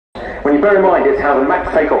When you bear in mind it has a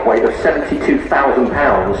max takeoff weight of 72,000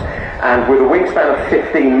 pounds and with a wingspan of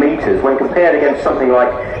 15 metres, when compared against something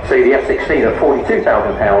like, say, the F-16 at 42,000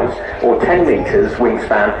 pounds or 10 metres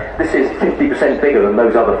wingspan, this is 50% bigger than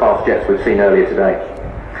those other fast jets we've seen earlier today.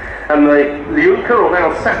 And the Uka or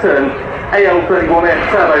now Saturn AL-31F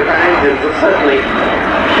turbofan engines are certainly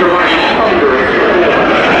providing thunderous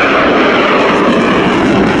performance.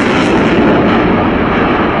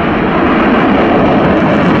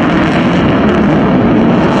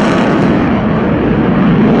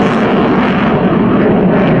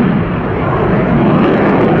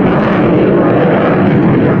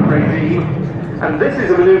 And this is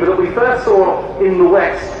a manoeuvre that we first saw in the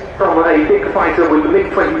West from a big fighter with the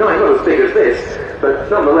MiG-29, not as big as this, but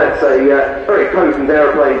nonetheless a very potent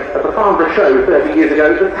aeroplane at the Farnborough show 30 years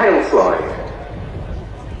ago, the tail slide.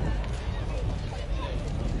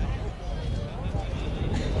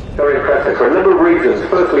 Very impressive for a number of reasons.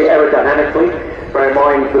 Firstly, aerodynamically, bear in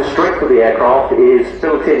mind the strength of the aircraft is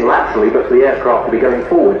built in laterally, but for the aircraft to be going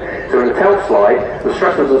forward. So in the tail slide, the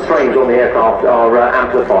stresses and strains on the aircraft are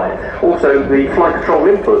amplified. Also, the flight control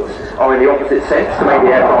inputs are in the opposite sense to make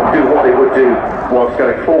the aircraft do what they would do whilst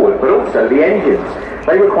going forward. But also, the engines,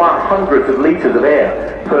 they require hundreds of litres of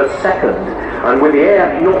air per second. And with the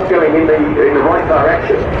air not going in the right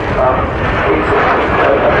direction, it's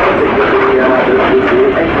amazing that the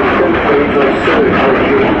engines don't go into a surge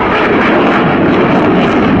regime.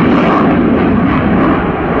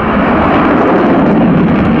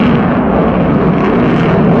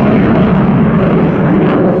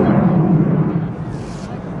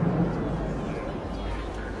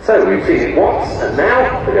 So we've seen it once, and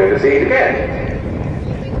now we're going to see it again.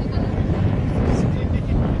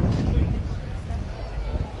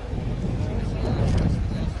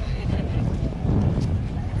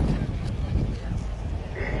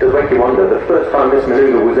 It does make you wonder, the first time this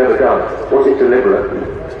manoeuvre was ever done, was it deliberate?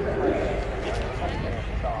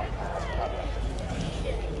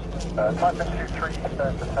 Type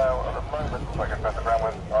SU-27 to tail at the moment, so I can press the ground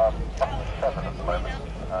with 7 at the moment.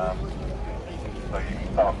 So you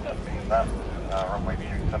can start seeing that runway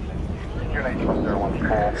 27.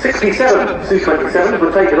 67 Su-27s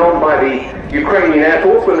were taken on by the Ukrainian Air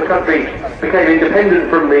Force when the country became independent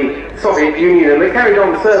from the Soviet Union, and they carried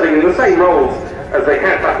on serving in the same roles as they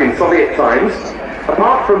had back in Soviet times.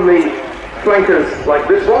 Apart from the flankers like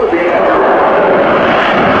this one, the